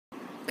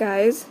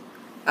Guys,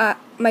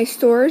 my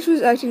storage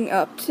was acting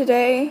up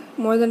today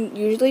more than it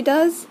usually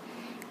does.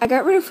 I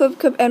got rid of Flip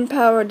Clip and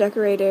Power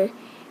Decorator,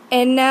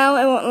 and now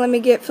it won't let me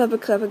get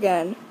Flip Clip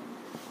again.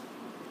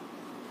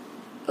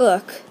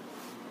 Look.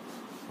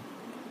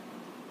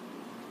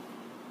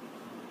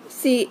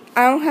 See,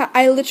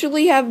 I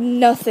literally have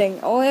nothing.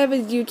 All I have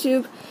is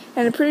YouTube,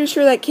 and I'm pretty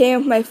sure that came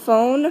with my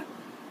phone.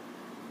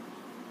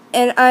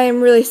 And I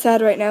am really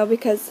sad right now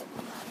because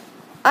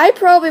I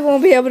probably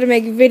won't be able to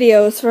make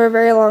videos for a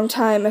very long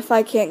time if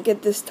I can't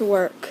get this to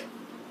work.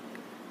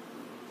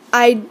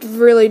 I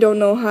really don't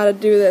know how to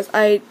do this.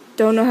 I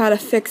don't know how to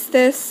fix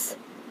this.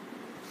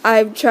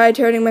 I've tried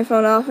turning my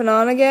phone off and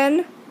on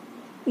again.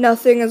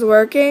 Nothing is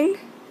working.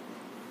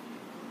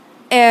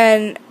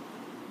 And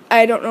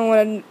I don't know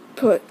what to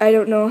put. I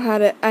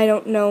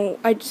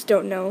just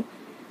don't know.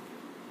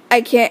 I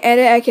can't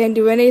edit, I can't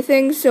do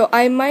anything, so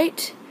I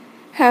might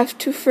have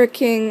to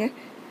freaking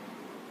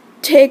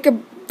take a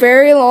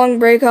very long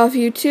break off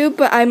YouTube,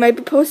 but I might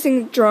be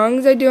posting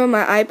drawings I do on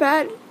my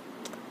iPad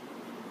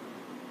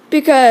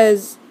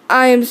because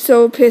I am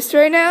so pissed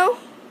right now.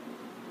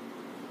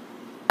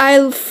 I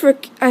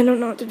don't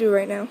know what to do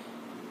right now.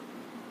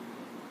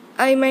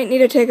 I might need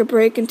to take a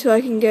break until I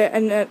can get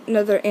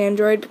another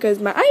Android because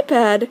my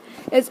iPad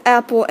is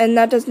Apple and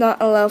that does not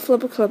allow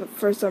Flip Clip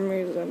for some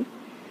reason.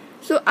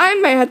 So I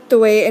might have to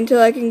wait until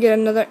I can get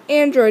another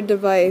Android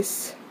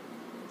device.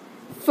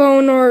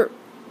 Phone or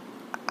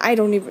I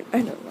don't know.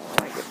 I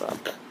give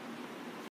up.